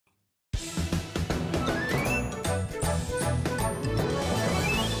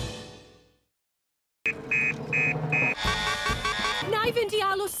Na I fynd I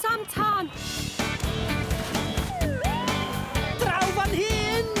alw Sam Tan. Draw fan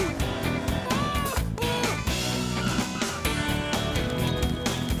hyn!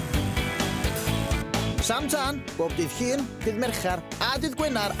 Sam Tan, bob dydd Llun, dydd Merchar a dydd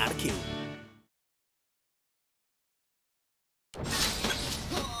Gwenar ar ciw.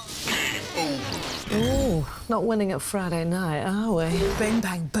 Ooh, not winning at Friday night, are we? Bing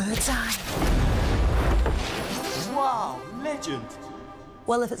bang, bird's eye. Wow, legend.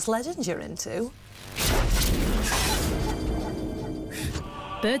 Well, if it's legends you're into.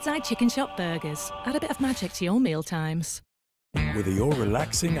 Bird's Eye Chicken Shop Burgers. Add a bit of magic to your meal times. Whether you're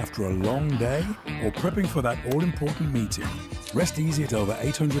relaxing after a long day or prepping for that all-important meeting, rest easy at over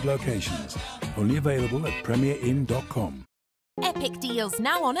 800 locations. Only available at premierinn.com. Epic deals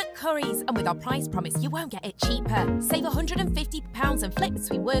now on at Currys, and with our price promise you won't get it cheaper. Save £150 and flip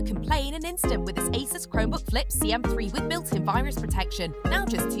between work and play in an instant with this Asus Chromebook Flip CM3 with built-in virus protection, now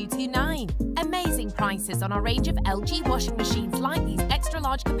just $229. Amazing prices on our range of LG washing machines like these extra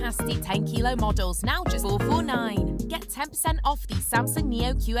large capacity 10 kilo models, now just $449. Get 10% off these Samsung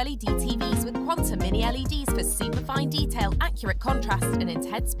Neo QLED TVs with Quantum Mini LEDs for super fine detail, accurate contrast and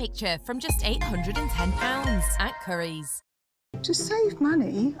intense picture from just £810 at Currys. To save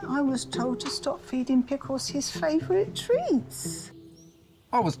money, I was told to stop feeding Pickles his favourite treats.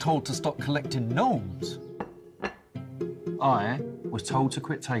 I was told to stop collecting gnomes. I was told to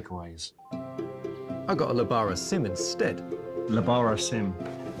quit takeaways. I got a Labara Sim instead. Labara Sim.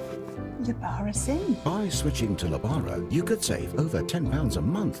 Labara Sim. By switching to Labara, you could save over £10 a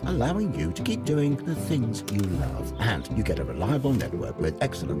month, allowing you to keep doing the things you love. And you get a reliable network with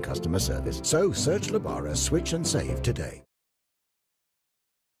excellent customer service. So search Labara, switch and save today.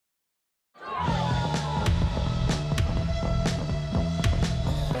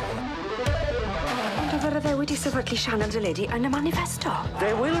 Wedi sefydlu sianel deledu yn y manifesto.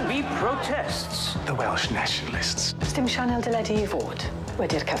 There will be protests. The Welsh nationalists. Dim sianel deledu I fod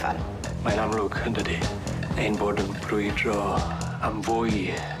wedi'r cyfan. Mae'n amlwg yn dydi. Ein bod yn brwydro am fwy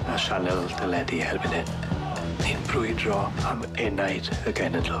na sianel deledu erbyn hyn. Ni'n brwydro am enaid y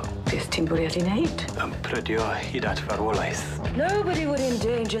genedl. Beth ti'n bwriadu wneud? Yn prydio hyd at farwolaeth. Nobody would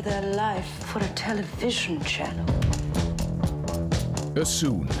endanger their life for a television channel. Y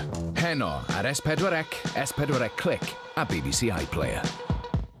sŵn. Heno ar S4C, S4C Click a BBC iPlayer.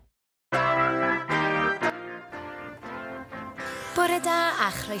 Bore da a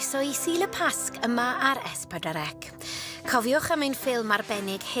chroeso I Sul y Pasg yma ar S4C. Cofiwch am ein ffilm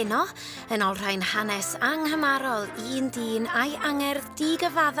arbennig Heno yn olrhain hanes anghymarol un dyn a'i angerdd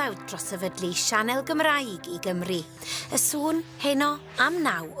digyfaddawd dros sefydlu sianel Gymraeg I Gymru. Y sŵn Heno am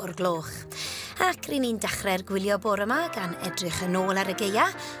 9 o'r gloch. Ac rydyn ni'n dechrau'r gwylio bore yma gan edrych yn ôl ar y geia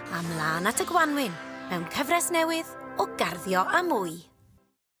a mlaen at y Gwanwyn mewn cyfres newydd o Garddio a Mwy.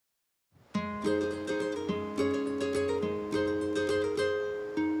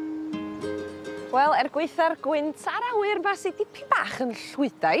 Wel, gweitha'r gwynt a'r awyr ma sydd dipyn bach yn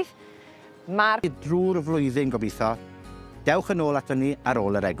llwydaeth. Mae'r... Drwy'r flwyddyn gobeithio. Dewch yn ôl ato ni ar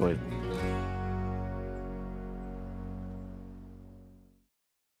ôl yr egwyl.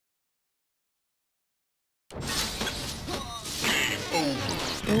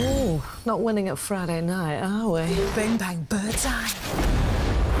 Ooh, not winning at Friday night, are we? Bing bang, bird's eye.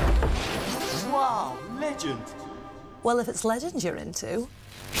 Wow, legend. Well, if it's legends you're into.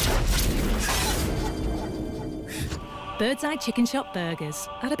 Bird's Eye Chicken Shop Burgers.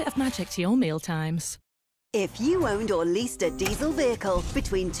 Add a bit of magic to your meal times. If you owned or leased a diesel vehicle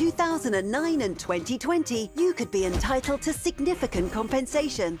between 2009 and 2020, you could be entitled to significant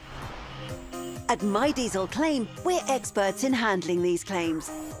compensation. At My Diesel Claim, we're experts in handling these claims,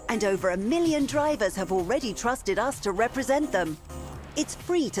 and over 1 million drivers have already trusted us to represent them. It's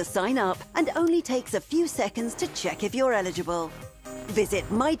free to sign up and only takes a few seconds to check if you're eligible. Visit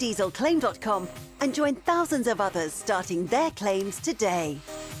mydieselclaim.com and join thousands of others starting their claims today.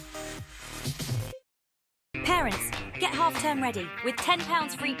 Parents, get half-term ready with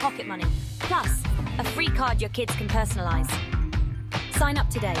 £10 free pocket money, plus a free card your kids can personalise. Sign up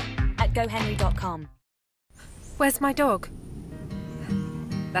today at gohenry.com. Where's my dog?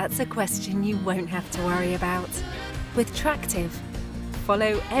 That's a question you won't have to worry about. With Tractive,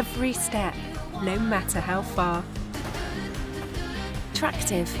 follow every step, no matter how far.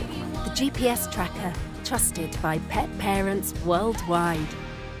 Tractive, the GPS tracker, trusted by pet parents worldwide.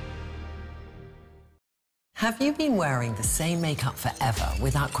 Have you been wearing the same makeup forever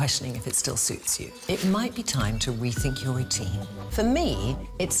without questioning if it still suits you? It might be time to rethink your routine. For me,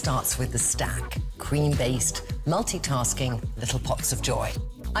 it starts with the stack. Cream-based, multitasking, little pops of joy.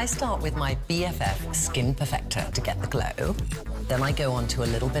 I start with my BFF Skin Perfector to get the glow. Then I go on to a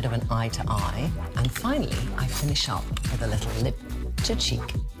little bit of an eye to eye. And finally, I finish up with a little lip to cheek.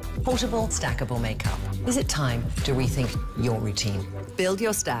 Portable, stackable makeup. Is it time to rethink your routine? Build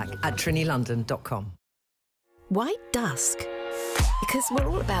your stack at trinilondon.com. Why dusk? Because we're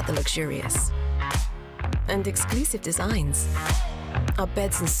all about the luxurious and exclusive designs. Our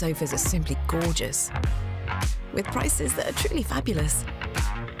beds and sofas are simply gorgeous, with prices that are truly fabulous.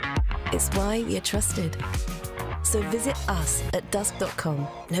 It's why we are trusted. So visit us at dusk.com.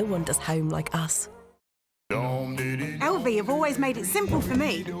 No one does home like us. LV have always made it simple for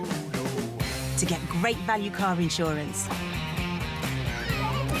me to get great value car insurance.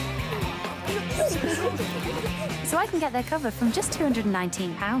 So I can get their cover from just £219.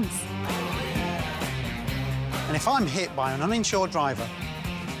 And if I'm hit by an uninsured driver,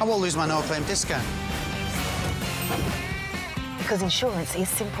 I will lose my no-claim discount. Because insurance is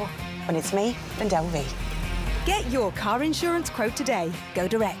simple. When it's me and LV. Get your car insurance quote today. Go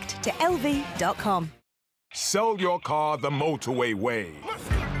direct to lv.com. Sell your car the motorway way,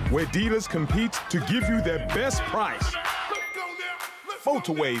 where dealers compete to give you their best price.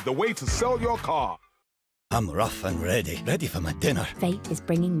 Motorway, the way to sell your car. I'm rough and ready for my dinner. Fate is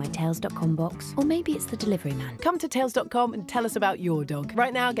bringing my Tails.com box, or maybe it's the delivery man. Come to Tails.com and tell us about your dog.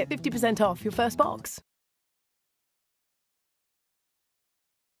 Right now, get 50% off your first box.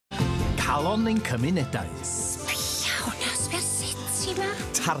 Calon ein cymunedau. Sbiawn, sut ti ma?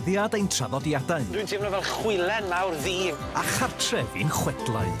 Tarddiad ein traddodiadau. Dwi'n teimlo fel chwilen mawr ddi. A chartrefi'n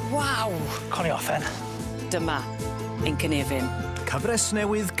chwedlau. Waw! Coni offen. Dyma, ein cynefin. Cyfres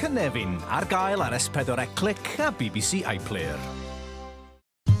newydd Cynefin ar gael ar S4C Click a BBC iPlayer.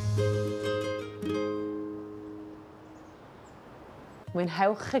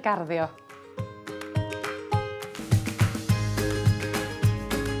 Mwynhewch y garddio.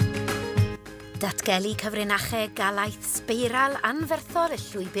 Datgelu cyfrinachau galaeth sbeiral anferthol y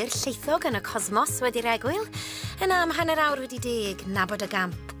llwybr lleithog yn y cosmos wedi'r egwyl. Yn am hanner awr wedi 10, nabod y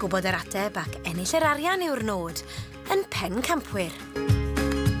gamp, gwybod yr ateb ac ennill yr arian yw'r nod. Yn pen campwyr.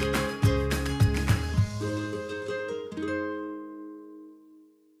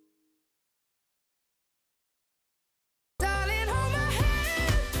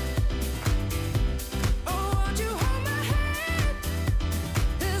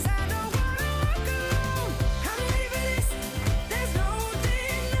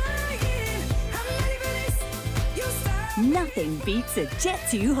 Nothing beats a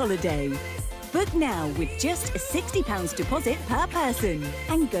Jet2 holiday. Book now with just a £60 deposit per person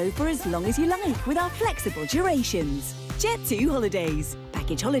and go for as long as you like with our flexible durations. Jet2 Holidays.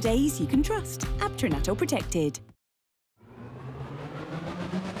 Package holidays you can trust. Aptrinato protected.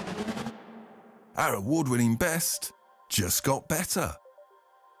 Our award-winning best just got better.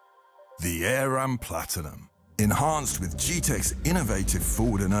 The Air Platinum, enhanced with GTEC's innovative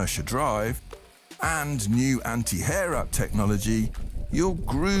forward inertia drive and new anti-hair wrap technology, you'll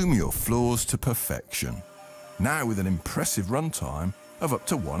groom your floors to perfection. Now with an impressive runtime of up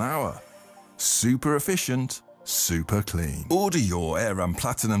to 1 hour. Super efficient, super clean. Order your Air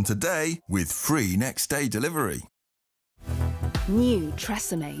Platinum today with free next day delivery. New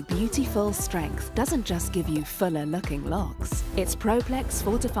Tresemme Beautiful Strength doesn't just give you fuller looking locks. Its Proplex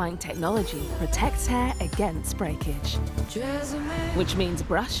fortifying technology protects hair against breakage. Which means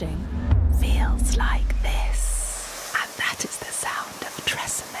brushing feels like this. And that is the sound of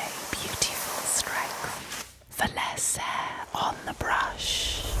Tresemme Beautiful Strength. For less hair on the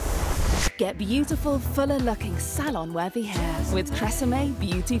brush. Get beautiful, fuller looking salon-worthy hair with Tresemme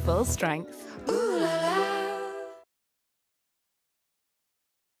Beautiful Strength.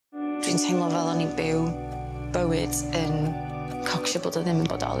 Dwi'n teimlo fel o'n i'n byw bywyd yn cocsio bod o ddim yn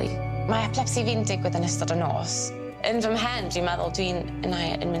bodoli. Mae epilepsi fi'n digwydd yn ystod y nos. Yn fy mhen, dwi'n meddwl dwi'n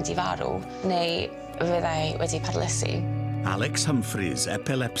mynd I farw, neu fyddai wedi parlysu. Alex Humphreys,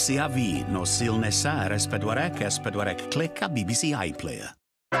 epilepsi a fi, nos Sul nesa ar S4C, S4C Click a BBC iPlayer.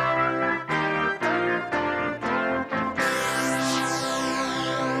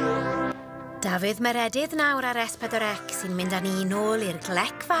 Dafydd Meredydd nawr ar S4C sy'n mynd â ni nôl i'r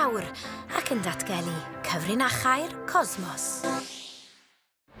glec fawr ac yn datgelu cyfrinachau'r cosmos.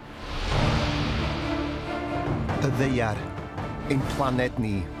 Y ddeiar, ein planed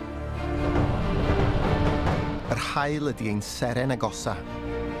ni. Yr haul ydi ein seren agosa.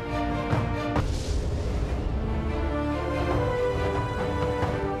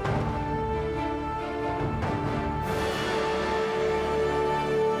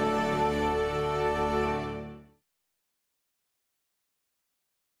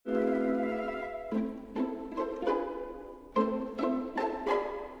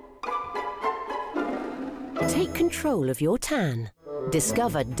 control of your tan.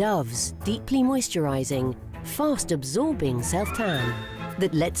 Discover Dove's deeply moisturising, fast-absorbing self-tan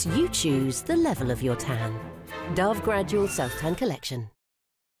that lets you choose the level of your tan. Dove Gradual Self-Tan Collection.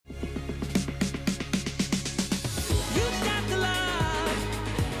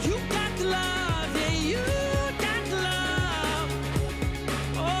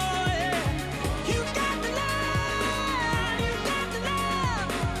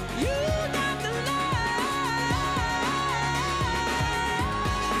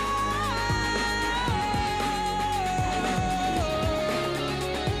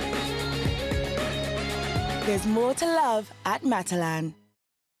 There's more to love at Matalan.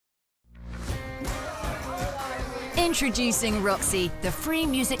 Introducing Roxy, the free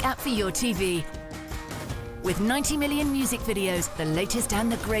music app for your TV. With 90 million music videos, the latest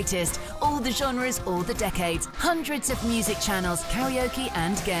and the greatest, all the genres, all the decades, hundreds of music channels, karaoke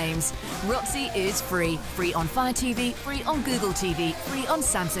and games. Roxy is free. Free on Fire TV, free on Google TV, free on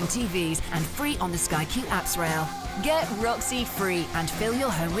Samsung TVs, and free on the Sky Q apps rail. Get Roxy free and fill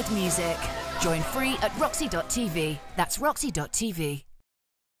your home with music. Join free at roxy.tv. That's roxy.tv.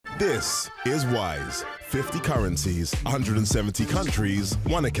 This is Wise. 50 currencies, 170 countries,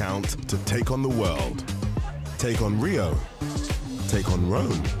 one account to take on the world. Take on Rio. Take on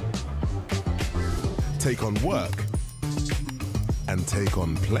Rome. Take on work. And take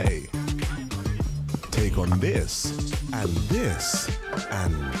on play. Take on this. And this.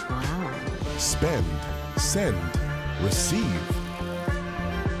 And spend. Send. Receive.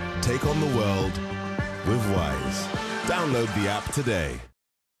 Take on the world with Wise. Download the app today.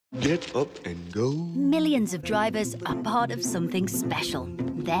 Get up and go. Millions of drivers are part of something special.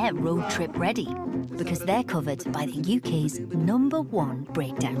 They're road trip ready because they're covered by the UK's #1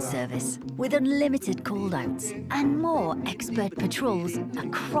 breakdown service with unlimited call-outs and more expert patrols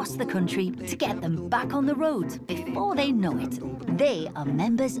across the country to get them back on the road before they know it. They are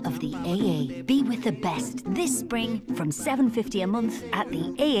members of the AA. Be with the best this spring from $7.50 a month at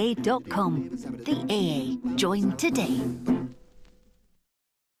theaa.com. The AA. Join today.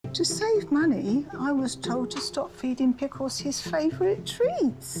 To save money, I was told to stop feeding Pickles his favourite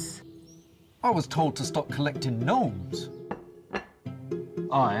treats. I was told to stop collecting gnomes.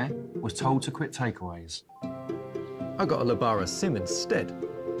 I was told to quit takeaways. I got a Labara Sim instead.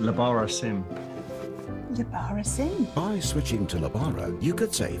 Labara Sim. Labara Sim. By switching to Labara, you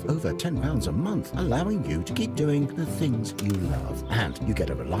could save over £10 a month, allowing you to keep doing the things you love. And you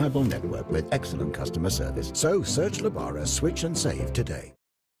get a reliable network with excellent customer service. So search Labara, switch and save today.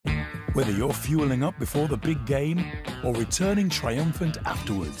 Whether you're fueling up before the big game or returning triumphant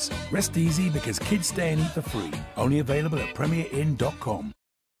afterwards, rest easy because kids stay and eat for free. Only available at premierinn.com.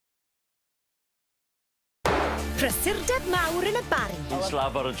 Prysurdeb mawr yn y bari.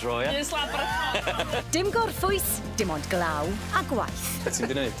 Slab ar y dro, ie? Slab ar y... Dim gorffwys, dim ond glaw a gwaith. Beth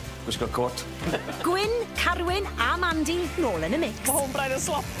ti'n gwneud? Gwisgo cot? Gwyn, Carwyn a Mandy nôl yn y mix. Mae hwn braidd yn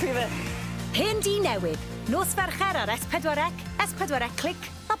sloppy fe. Hen di newydd. Nos Fercher ar S4C, S4C Click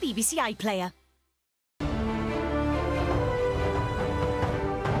a BBC iPlayer.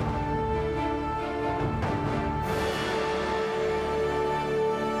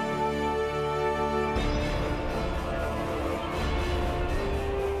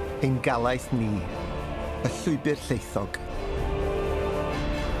 Ein galaeth ni, y llwybr lleithog.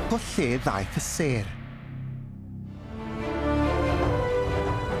 O lle ddaeth y ser.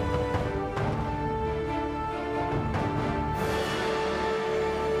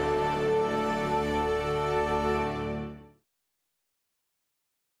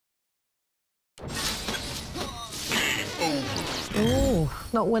 Oh,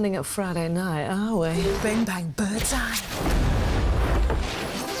 not winning at Friday night, are we? Bing bang bird's eye.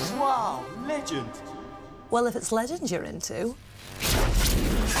 Wow, legend. Well, if it's legend you're into.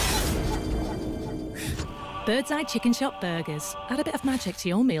 Bird's Eye Chicken Shop Burgers. Add a bit of magic to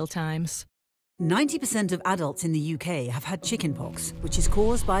your meal times. 90% of adults in the UK have had chickenpox, which is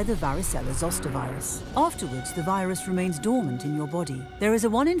caused by the varicella zoster virus. Afterwards, the virus remains dormant in your body. There is a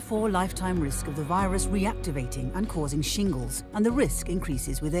 1 in 4 lifetime risk of the virus reactivating and causing shingles, and the risk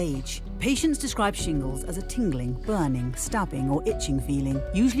increases with age. Patients describe shingles as a tingling, burning, stabbing or itching feeling,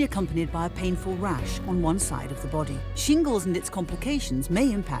 usually accompanied by a painful rash on one side of the body. Shingles and its complications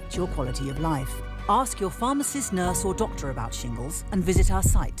may impact your quality of life. Ask your pharmacist, nurse or doctor about shingles and visit our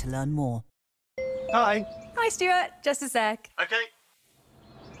site to learn more. Hi. Hi, Stuart. Just a sec. Okay.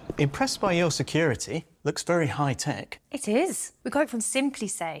 Impressed by your security. Looks very high-tech. It is. We got it from Simply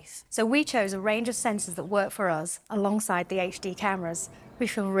Safe. So we chose a range of sensors that work for us alongside the HD cameras. We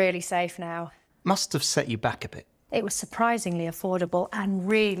feel really safe now. Must have set you back a bit. It was surprisingly affordable and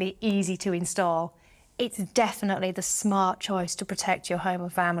really easy to install. It's definitely the smart choice to protect your home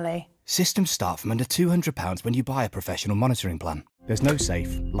and family. Systems start from under £200 when you buy a professional monitoring plan. There's no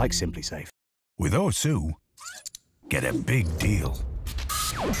safe like Simply Safe. With O2, get a big deal.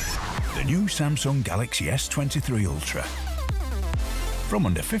 The new Samsung Galaxy S23 Ultra. From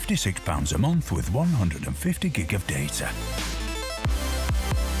under £56 a month with 150 gig of data.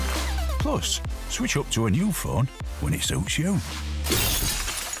 Plus, switch up to a new phone when it suits you.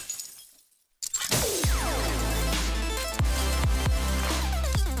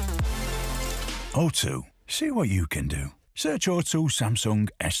 O2, see what you can do. Search O2 Samsung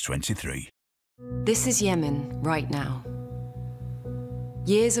S23. This is Yemen right now.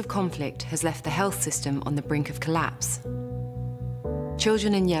 Years of conflict has left the health system on the brink of collapse.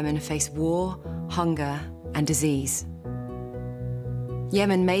 Children in Yemen face war, hunger, and disease.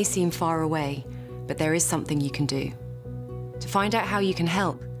 Yemen may seem far away, but there is something you can do. To find out how you can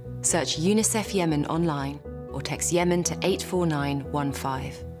help, search UNICEF Yemen online or text Yemen to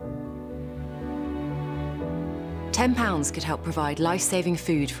 84915. £10 could help provide life-saving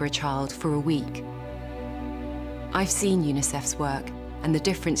food for a child for a week. I've seen UNICEF's work and the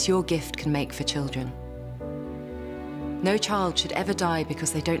difference your gift can make for children. No child should ever die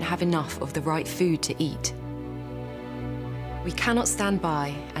because they don't have enough of the right food to eat. We cannot stand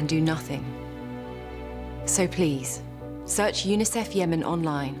by and do nothing. So please, search UNICEF Yemen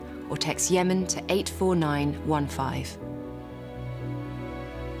online or text Yemen to 84915.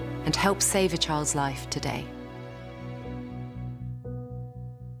 And help save a child's life today.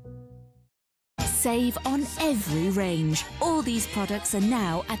 Save on every range. All these products are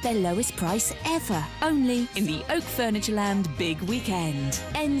now at their lowest price ever. Only in the Oak Furnitureland Big Weekend.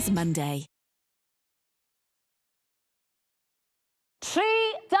 Ends Monday. 3,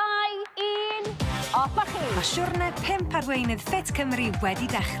 2, 1, off a chi. Mae siwrne 5 arweinydd Fit Cymru wedi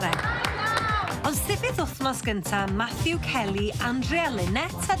dechrau. Ond sut bydd wythnos gyntaf Matthew Kelly, Andrea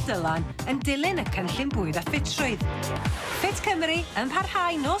Lynette a Dylan yn dilyn y cynllun bwyd a ffitrwydd. Fit Cymru yn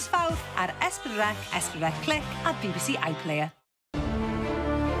parhau nos Fawrth ar S4C, S4C Click a BBC iPlayer.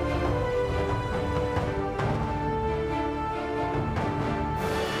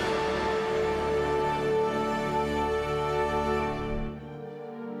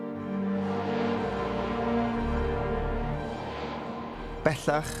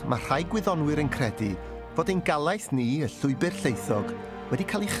 Bellach, mae rhai gwyddonwyr yn credu fod ein galaeth ni, y llwybr lleithog, wedi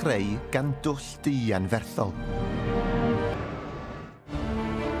cael ei chreu gan dwll du anferthol.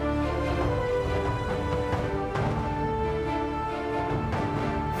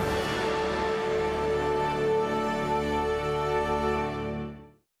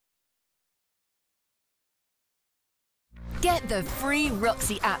 Get the free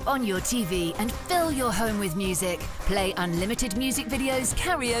Roxy app on your TV and fill your home with music. Play unlimited music videos,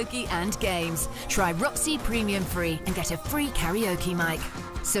 karaoke and games. Try Roxy Premium free and get a free karaoke mic.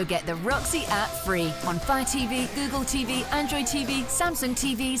 So get the Roxy app free on Fire TV, Google TV, Android TV, Samsung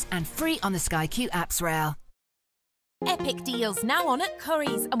TVs and free on the Sky Q apps rail. Epic deals now on at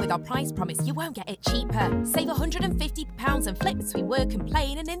Currys, and with our price promise you won't get it cheaper. Save £150 and flip between work and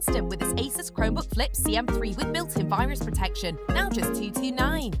play in an instant with this Asus Chromebook Flip CM3 with built-in virus protection, now just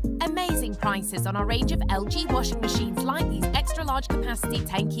 $229. Amazing prices on our range of LG washing machines like these extra large capacity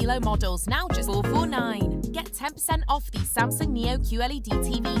 10 kilo models, now just $449. Get 10% off these Samsung Neo QLED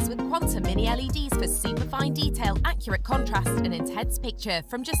TVs with Quantum Mini LEDs for super fine detail, accurate contrast and intense picture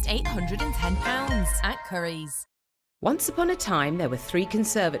from just £810 at Currys. Once upon a time, there were 3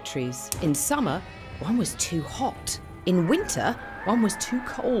 conservatories. In summer, one was too hot. In winter, one was too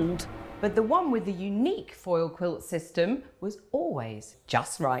cold. But the one with the unique foil quilt system was always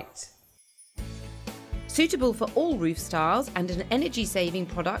just right. Suitable for all roof styles and an energy-saving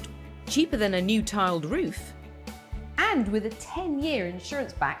product, cheaper than a new tiled roof. And with a 10-year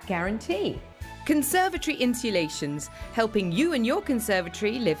insurance-backed guarantee. Conservatory Insulations, helping you and your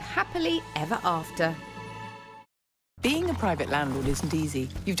conservatory live happily ever after. Being a private landlord isn't easy.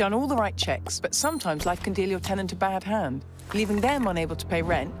 You've done all the right checks, but sometimes life can deal your tenant a bad hand, leaving them unable to pay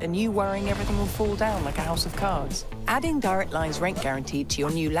rent and you worrying everything will fall down like a house of cards. Adding Direct Line's rent guarantee to your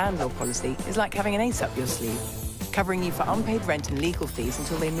new landlord policy is like having an ace up your sleeve, covering you for unpaid rent and legal fees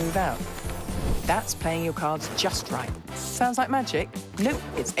until they move out. That's playing your cards just right. Sounds like magic? Nope,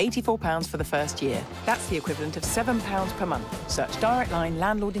 it's £84 for the first year. That's the equivalent of £7 per month. Search Direct Line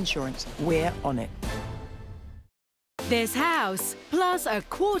Landlord Insurance. We're on it. This house, plus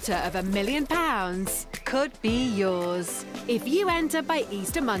 £250,000, could be yours if you enter by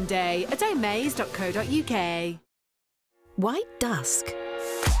Easter Monday at omaze.co.uk. Why dusk?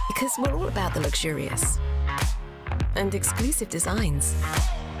 Because we're all about the luxurious and exclusive designs.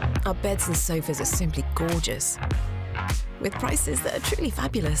 Our beds and sofas are simply gorgeous, with prices that are truly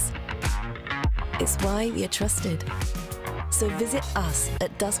fabulous. It's why we are trusted. So visit us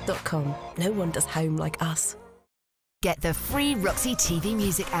at dusk.com. No one does home like us. Get the free Roxy TV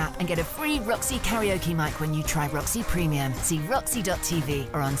Music app and get a free Roxy karaoke mic when you try Roxy Premium. See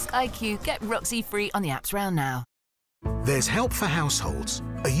roxy.tv or on Sky Q. Get Roxy free on the apps round now. There's help for households.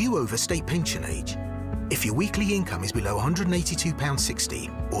 Are you over state pension age? If your weekly income is below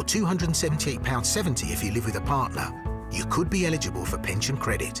 £182.60 or £278.70 if you live with a partner, you could be eligible for pension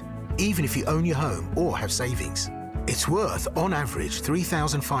credit, even if you own your home or have savings. It's worth, on average,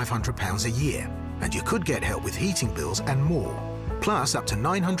 £3,500 a year, and you could get help with heating bills and more, plus up to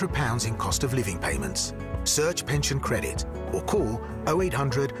 £900 in cost of living payments. Search pension credit or call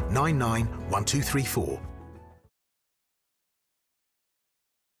 0800 99 1234.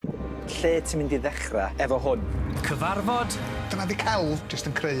 Lle ti'n mynd I ddechrau efo hwn? Cyfarfod. Dyna di cael jyst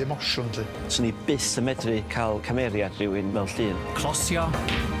yn creu emosiwn ti. Swn I byth yn medru cael cymeriad rhywun mewn llun. Closio.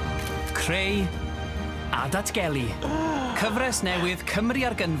 Creu. A datgelu. Cyfres newydd Cymru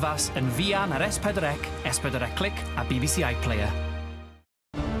ar gynfas yn fuan ar S4C, S4C Click a BBC iPlayer.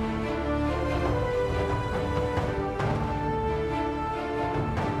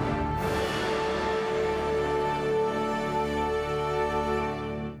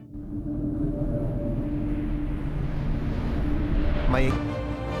 Mae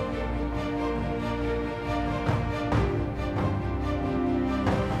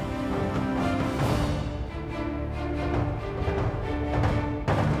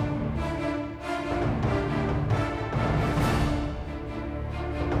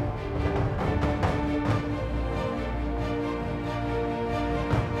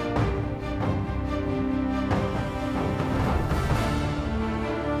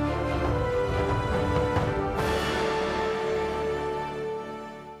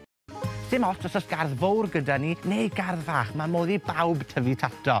Dim ots os oes gardd fawr gyda ni, neu gardd fach, mae modd I bawb tyfu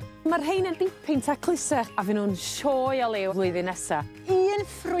tato. Mae'r rhain yn dipyn taclusach a fy nhw'n sioe o lew flwyddyn nesaf. Un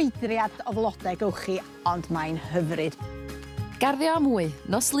ffrwydriad o flodau gewch chi, ond mae'n hyfryd. Garddio am mwy,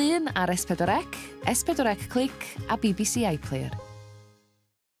 nos lun ar S4C, S4C Click a BBC iPlayer.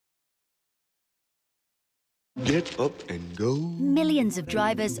 Get up and go. Millions of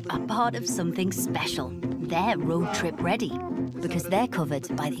drivers are part of something special. They're road trip ready because they're covered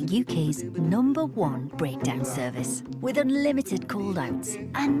by the UK's #1 breakdown service with unlimited call-outs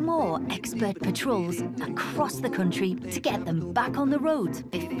and more expert patrols across the country to get them back on the road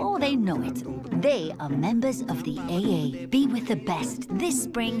before they know it. They are members of the AA. Be with the best this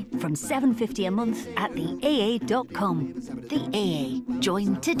spring from £7.50 a month at theaa.com. The AA.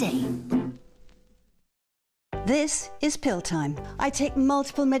 Join today. This is pill time. I take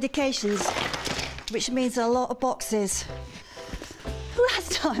multiple medications, which means a lot of boxes. Who has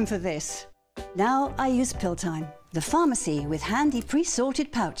time for this? Now I use Pill Time, the pharmacy with handy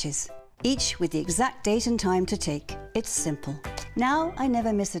pre-sorted pouches, each with the exact date and time to take. It's simple. Now I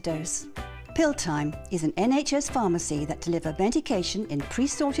never miss a dose. Pill Time is an NHS pharmacy that delivers medication in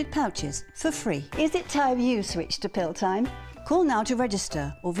pre-sorted pouches for free. Is it time you switch to Pill Time? Call now to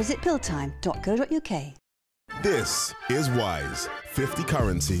register or visit pilltime.co.uk. This is Wise. 50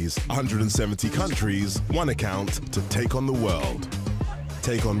 currencies, 170 countries, one account to take on the world.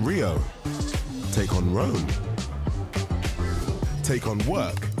 Take on Rio. Take on Rome. Take on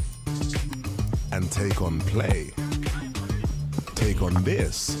work. And take on play. Take on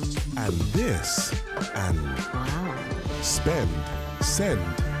this. And this. And spend, send,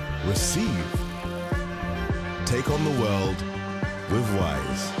 receive. Take on the world with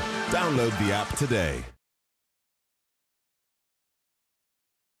Wise. Download the app today.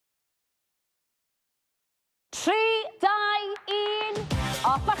 3, 2, 1,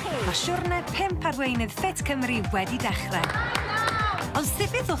 off a chi! Mae siwrne 5 arweinydd Fit Cymru wedi dechrau. Ond sut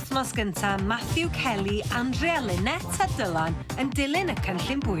bydd wythnos gyntaf Matthew Kelly, Andrea Lynette a Dylan yn dilyn y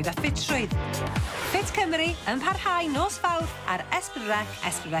cynllun bwyd a ffitrwydd. Fit Cymru yn parhau nos fawr ar S4C,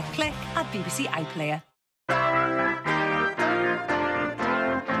 S4C Click a BBC iPlayer.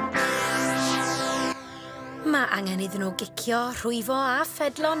 Mae angen iddyn nhw gicio, rhwyfo a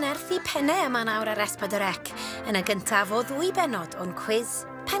ffedlon erthu pennau yma nawr ar S4C. Yn y gyntaf o 2 bennod o'n cwiz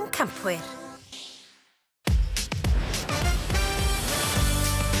pencampwyr.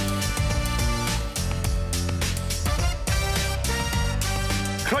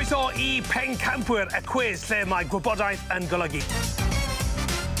 Croeso I pencampwyr, y cwiz lle mae gwybodaeth yn golygu.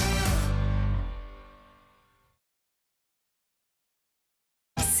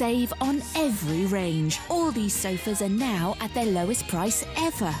 Save on every range. All these sofas are now at their lowest price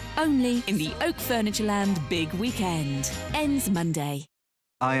ever. Only in the Oak Furnitureland Big Weekend. Ends Monday.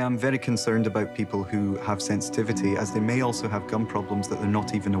 I am very concerned about people who have sensitivity, as they may also have gum problems that they're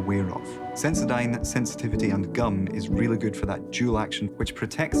not even aware of. Sensodyne Sensitivity and Gum is really good for that dual action, which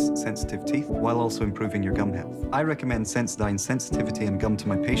protects sensitive teeth while also improving your gum health. I recommend Sensodyne Sensitivity and Gum to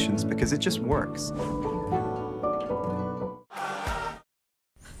my patients because it just works.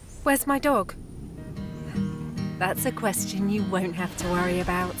 Where's my dog? That's a question you won't have to worry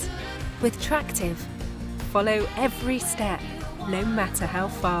about. With Tractive, follow every step, no matter how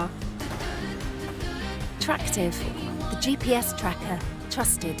far. Tractive, the GPS tracker,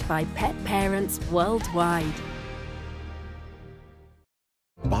 trusted by pet parents worldwide.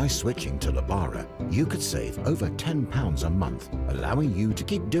 By switching to Labara, you could save over £10 a month, allowing you to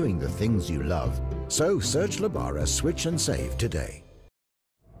keep doing the things you love. So search Labara Switch and Save today.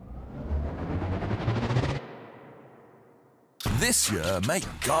 This year, make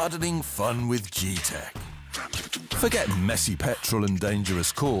gardening fun with G-Tech. Forget messy petrol and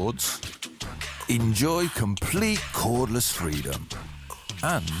dangerous cords. Enjoy complete cordless freedom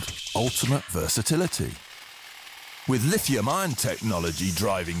and ultimate versatility. With lithium-ion technology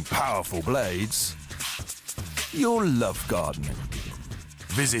driving powerful blades, you'll love gardening.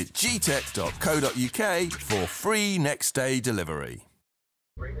 Visit gtech.co.uk for free next-day delivery.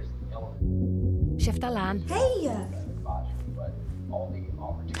 Shift Alan. Hey!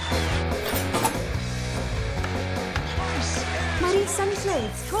 Mae'r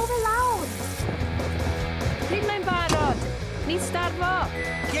sunflakes, tro fe lawr! Pryd mae'n barod? Ni starfo!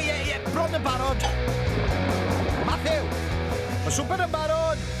 Ie, bron yn barod! Matthew! Mae swper yn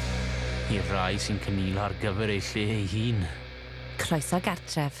barod! I rai sy'n cynil ar gyfer ei lle ei hun. Croeso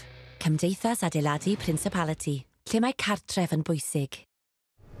gartref. Cymdeithas Adeiladu Principality. Lle mae cartref yn bwysig.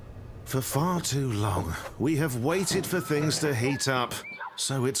 For far too long, we have waited for things to heat up.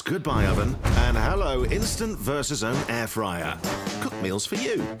 So it's goodbye oven, and hello instant Versazone air fryer. Cook meals for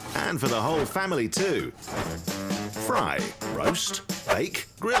you, and for the whole family too. Fry, roast, bake,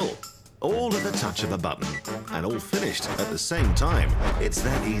 grill. All at the touch of a button, and all finished at the same time. It's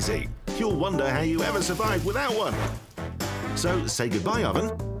that easy. You'll wonder how you ever survived without one. So say goodbye oven,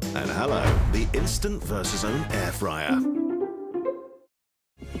 and hello, the instant Versazone air fryer.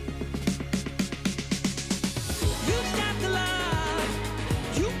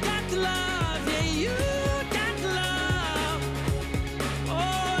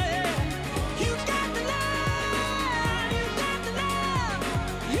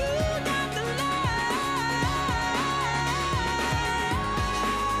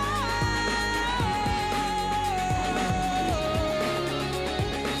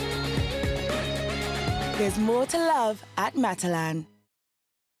 There's more to love at Matalan.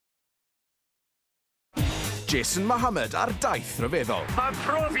 Jason Mohammed ar daith rhyfeddol. Y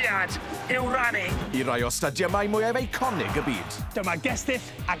profiad yw rannu. I rai o stadiymau mwyaf eiconig y byd. Dyma gestyll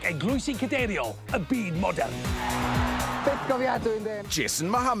ac eglwysi caderiol y byd modern. Beth gofiadw yn dyn? Jason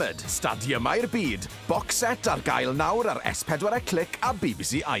Mohammed, stadiymau'r byd. Box set ar gael nawr ar S4C Click a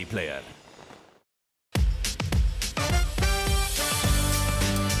BBC iPlayer.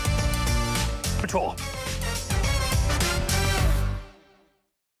 Tro.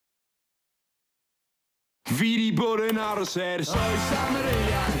 Fi di bod yn aros ers oes am yr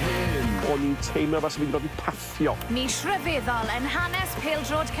eiliad hyn. O'n i'n teimlo fas fi'n dod i paffio. Mis rhyfeddol yn hanes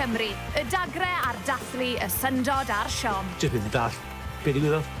Pêl-drod Cymru. Y dagre ar dathlu y syndod a'r siom. Jyst bydd i dall. Be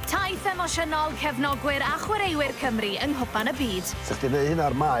ddigwyddodd? Taith emosiynol cefnogwyr a chwaraewyr Cymru yng nghwpan y byd. Sa'ch ti'n neud hyn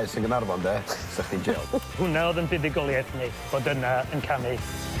ar maes yn Gynarfon, de? Sa'ch ti'n jail. Hwna oedd yn buddigoliaeth ni, bod yna yn canu.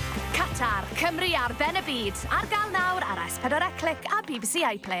 Qatar, Cymru ar ben y byd. Ar gael nawr ar S4C Click a BBC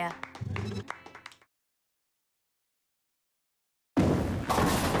iPlayer.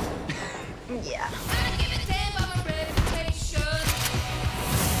 Yeah.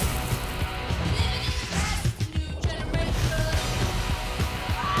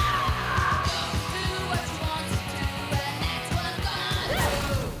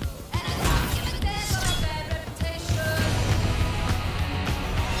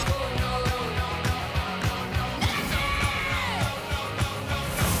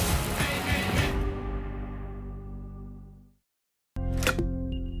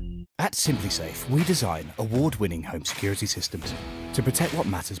 At SimpliSafe, we design award-winning home security systems to protect what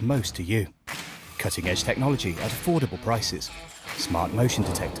matters most to you. Cutting-edge technology at affordable prices, smart motion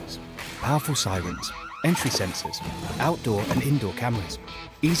detectors, powerful sirens, entry sensors, outdoor and indoor cameras,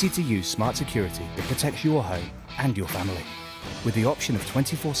 easy-to-use smart security that protects your home and your family, with the option of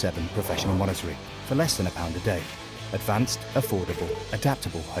 24/7 professional monitoring for less than £1 a day. Advanced, affordable,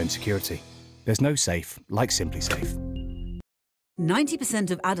 adaptable home security. There's no safe like SimpliSafe.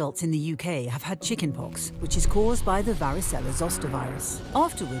 90% of adults in the UK have had chickenpox, which is caused by the varicella zoster virus.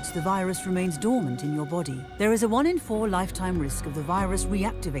 Afterwards, the virus remains dormant in your body. There is a 1 in 4 lifetime risk of the virus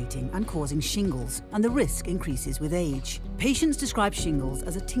reactivating and causing shingles, and the risk increases with age. Patients describe shingles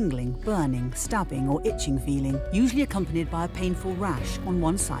as a tingling, burning, stabbing or itching feeling, usually accompanied by a painful rash on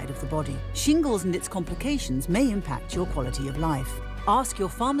one side of the body. Shingles and its complications may impact your quality of life. Ask your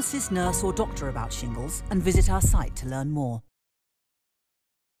pharmacist, nurse or doctor about shingles and visit our site to learn more.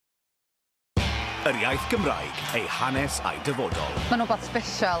 Yr iaith Gymraeg, ei hanes a'i dyfodol. Mae'n rhywbeth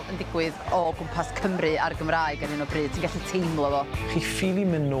sbesial yn digwydd o gwmpas Cymru a'r Gymraeg ar hyn o bryd. Ti'n gallu teimlo fo. Chi ffili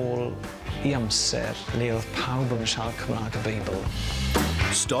mynd nôl I amser le oedd pawb yn siarad Cymraeg y Beibl.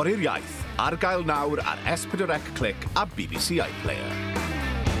 Stori'r iaith, ar gael nawr ar S4C Click a BBC iPlayer.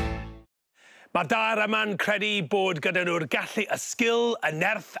 Mae da'r yma'n credu bod gyda nhw'r gallu, y sgil, y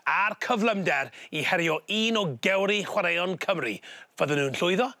nerth a'r cyflymder I herio un o gewri chwaraeon Cymru. Fydden nhw'n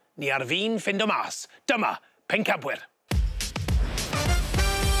llwyddo, ni ar fi'n ffindo mas. Dyma, Pencampwyr.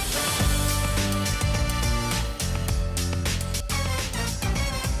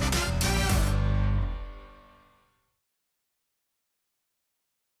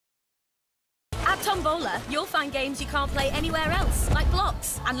 At Tombola, you'll find games you can't play anywhere else, like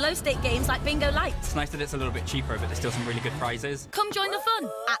blocks, and low-stake games like Bingo Light. It's nice that it's a little bit cheaper, but there's still some really good prizes. Come join the fun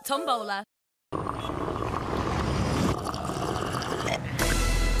at Tombola.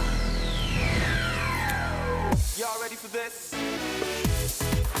 Y'all ready for this?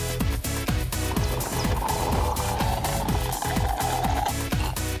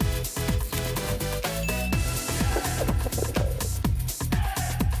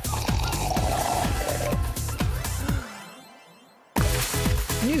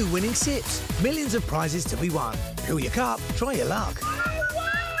 New winning sips. Millions of prizes to be won. Fill your cup, try your luck.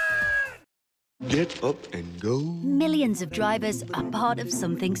 Get up and go. Millions of drivers are part of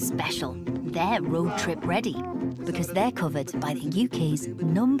something special. They're road trip ready because they're covered by the UK's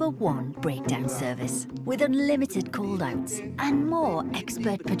 #1 breakdown service with unlimited call-outs and more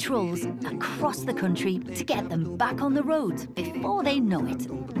expert patrols across the country to get them back on the road before they know it.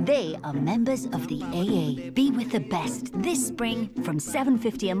 They are members of the AA. Be with the best this spring from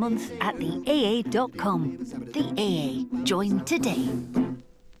 £7.50 a month at theaa.com. The AA. Join today.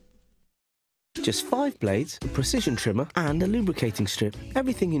 Just 5 blades, a precision trimmer and a lubricating strip.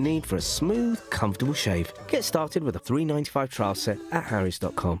 Everything you need for a smooth, comfortable shave. Get started with a £3.95 trial set at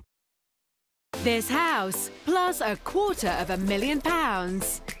harrys.com. This house, plus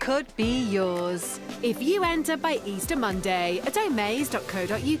 £250,000, could be yours if you enter by Easter Monday at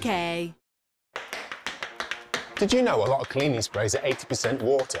omaze.co.uk. Did you know a lot of cleaning sprays are 80%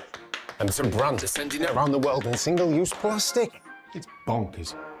 water? And some brands are sending it around the world in single-use plastic. It's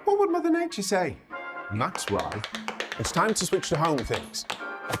bonkers. What would Mother Nature say? And that's why it's time to switch to home things.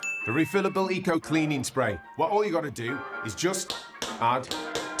 The refillable eco cleaning spray. What all you got to do is just add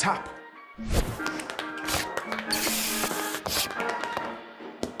tap.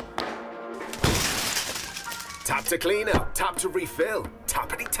 Tap to clean up, tap to refill,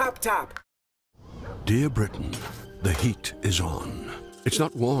 tappity tap tap. Dear Britain, the heat is on. It's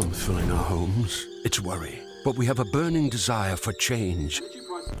not warmth filling our homes, it's worry. But we have a burning desire for change,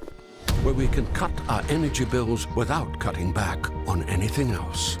 where we can cut our energy bills without cutting back on anything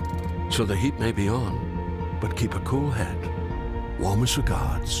else. So the heat may be on, but keep a cool head. Warmest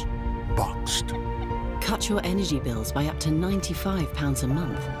regards, Boxed. Cut your energy bills by up to £95 a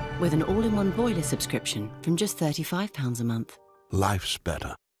month with an all-in-one boiler subscription from just £35 a month. Life's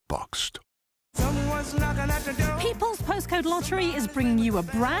better, Boxed. People's Postcode Lottery is bringing you a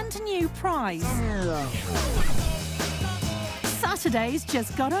brand new prize. Saturday's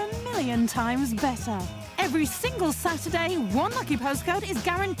just got a million times better. Every single Saturday, one lucky postcode is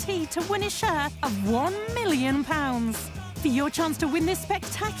guaranteed to win a share of £1 million. For your chance to win this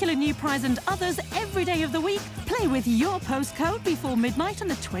spectacular new prize and others every day of the week, play with your postcode before midnight on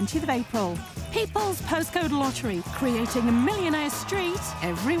the 20th of April. People's Postcode Lottery, creating a millionaire street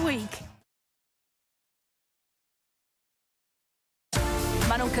every week.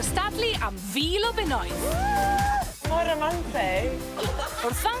 Maen nhw'n cystadlu am 1,000 o bunnoedd. Mor romantic.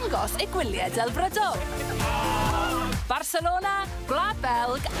 Wrth ddangos eu gwyliau delfrydol. Barcelona, Gwlad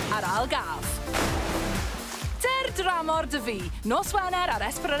Belg ar ail gaf. Der dramor dy fi, nos Wener ar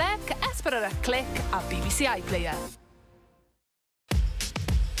S4C, S4C Click a BBC iPlayer.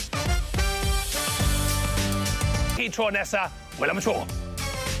 I tro nesa, wel am y tro.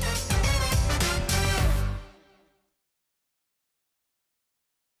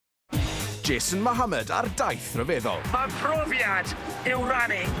 Jason Mohammed ar daith rhyfeddol. Y profiad yw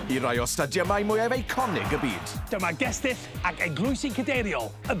rannu. I rai o stadiymau mwyaf eiconig y byd. Dyma gestyll ac eglwysi cadeiriol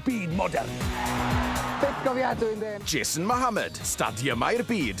y byd modern. Beth gofiadw yn dyn? Jason Mohammed, stadiymau'r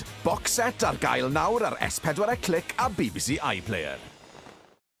byd. Box set ar gael nawr ar S4C Click a BBC iPlayer.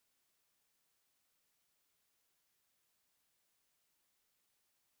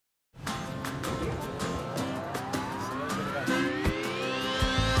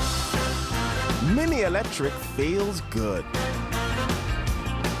 Mini Electric feels good.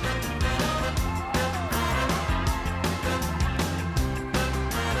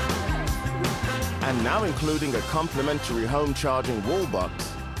 And now including a complimentary home charging wall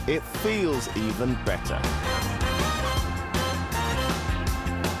box, it feels even better.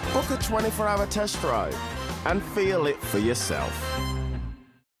 Book a 24-hour test drive and feel it for yourself.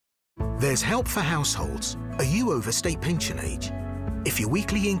 There's help for households. Are you over state pension age? If your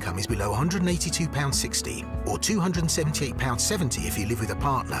weekly income is below £182.60 or £278.70 if you live with a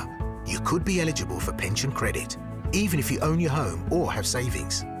partner, you could be eligible for pension credit, even if you own your home or have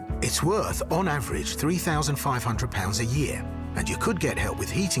savings. It's worth, on average, £3,500 a year, and you could get help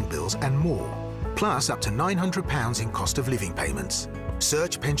with heating bills and more, plus up to £900 in cost of living payments.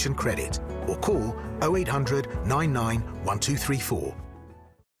 Search pension credit or call 0800 99 1234.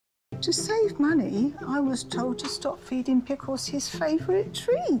 To save money, I was told to stop feeding Pickles his favourite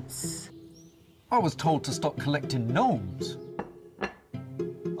treats. I was told to stop collecting gnomes.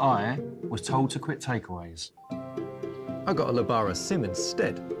 I was told to quit takeaways. I got a Labara Sim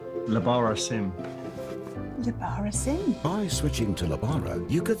instead. Labara Sim. Labara Sim? By switching to Labara,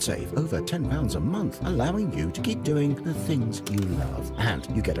 you could save over £10 a month, allowing you to keep doing the things you love. And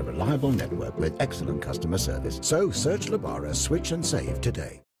you get a reliable network with excellent customer service. So search Labara, switch and save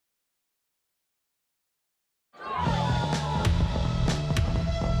today.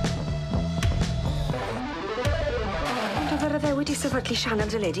 Wedi sefydlu sianel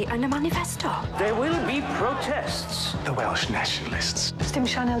deledu yn y manifesto. There will be protests. The Welsh nationalists. Dim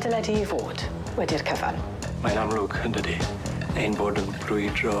sianel deledu I fod wedi'r cyfan. Mae'n amlwg yn dydi. Ein bod yn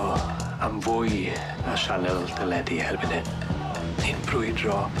brwydro am fwy na sianel deledu erbyn hyn. Ni'n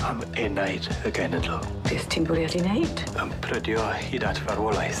brwydro am enaid y genedl. Beth ti'n bwriad I wneud? Yn prydio hyd at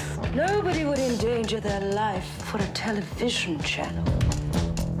farwolaeth. Nobody would endanger their life for a television channel.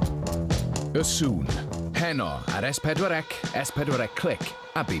 Soon. Heno ar S4C, S4C Click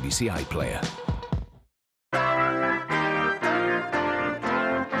a BBC iPlayer.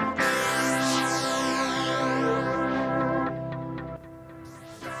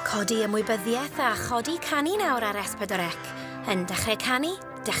 Codi ymwybyddiaeth a chodi canu nawr ar S4C. Yn dechrau canu,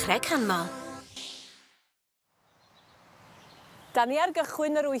 dechrau canmol. Da ni ar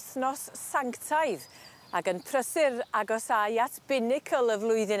gychwyn yr wythnos sanctaidd ac yn prysur agosau at binnacle y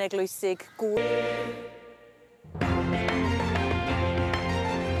flwyddyn eglwysig gŵr.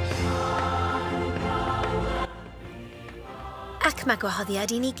 Ac mae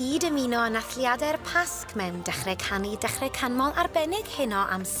gwahoddiad I ni gyd ymuno â nathliadau'r Pasg mewn dechrau canu, dechrau canmol arbennig heno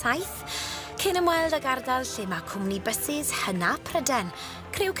am 7, cyn ymweld ag ardal lle mae cwmni bysys hynna Pryden.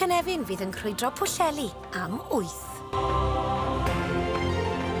 Criw Cynefin fydd yn crwydro Pwllheli am 8.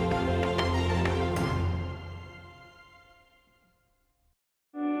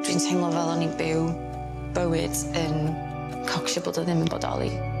 Dwi'n teimlo fel o'n i'n byw bywyd yn cocsio bod o ddim yn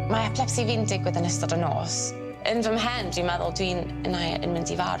bodoli. Mae epilepsi fi'n digwydd yn ystod y nos. Yn fy mhen, dwi'n meddwl dwi'n yn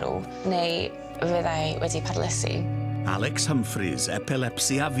mynd I farw, neu fyddai wedi parlysu. Alex Humphreys,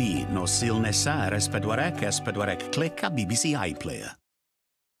 epilepsi a fi, nos Sul nesa ar S4C, S4C Click a BBC iPlayer.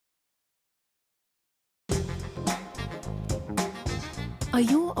 Are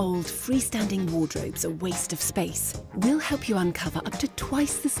your old freestanding wardrobes a waste of space? We'll help you uncover up to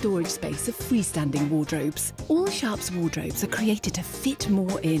twice the storage space of freestanding wardrobes. All Sharp's wardrobes are created to fit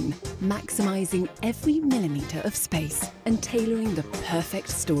more in, maximising every millimetre of space and tailoring the perfect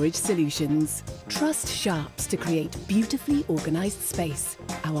storage solutions. Trust Sharp's to create beautifully organised space.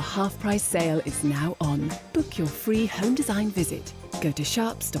 Our half-price sale is now on. Book your free home design visit. Go to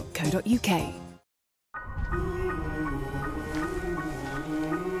sharps.co.uk.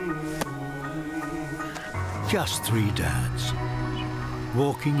 Just 3 dads,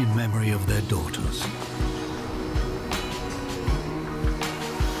 walking in memory of their daughters.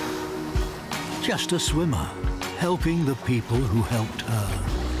 Just a swimmer, helping the people who helped her.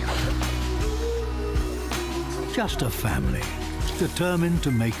 Just a family, determined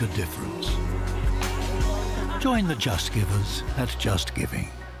to make a difference. Join the Just Givers at Just Giving.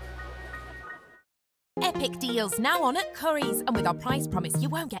 Epic deal deals now on at Curry's, and with our price promise, you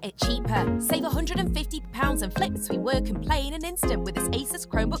won't get it cheaper. Save £150 and flip between work and play in an instant with this Asus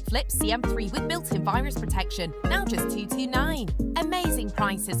Chromebook Flip CM3 with built-in virus protection. Now just $229. Amazing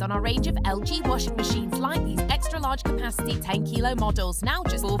prices on our range of LG washing machines like these extra large capacity 10 kilo models, now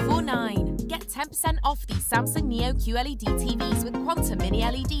just $449. Get 10% off these Samsung Neo QLED TVs with Quantum Mini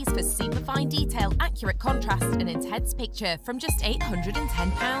LEDs for super fine detail, accurate contrast and intense picture from just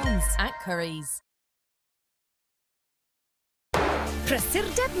 £810 at Curry's.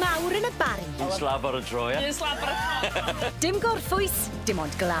 Prysurdeb mawr yn y bari. Un slab ar y dro, ie? Un slab ar y... Dim gorffwys, dim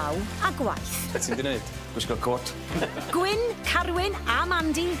ond glaw a gwaith. Beth ti'n gwneud? Gwisgo cot? Gwyn, Carwyn a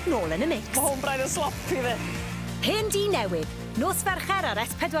Mandy nôl yn y mix. Mae hwn braidd yn sloppy fe. Hen di newydd. Nos fercher ar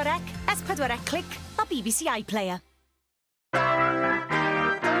S4C, S4C Click a BBC iPlayer.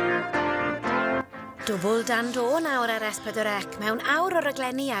 Dwbl dan do nawr ar S4C mewn awr o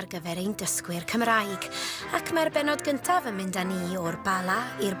raglenni ar gyfer ein dysgwyr Cymraeg. Ac mae'r benod gyntaf yn mynd â ni o'r Bala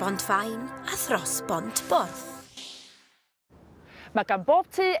i'r Bont Fain a thros Bont Borth. Mae gan bob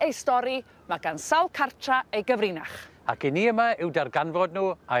tŷ ei stori, mae gan sawl cartra ei gyfrinach. Ac i ni yma i'w darganfod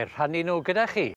nhw a'i rhannu nhw gyda chi.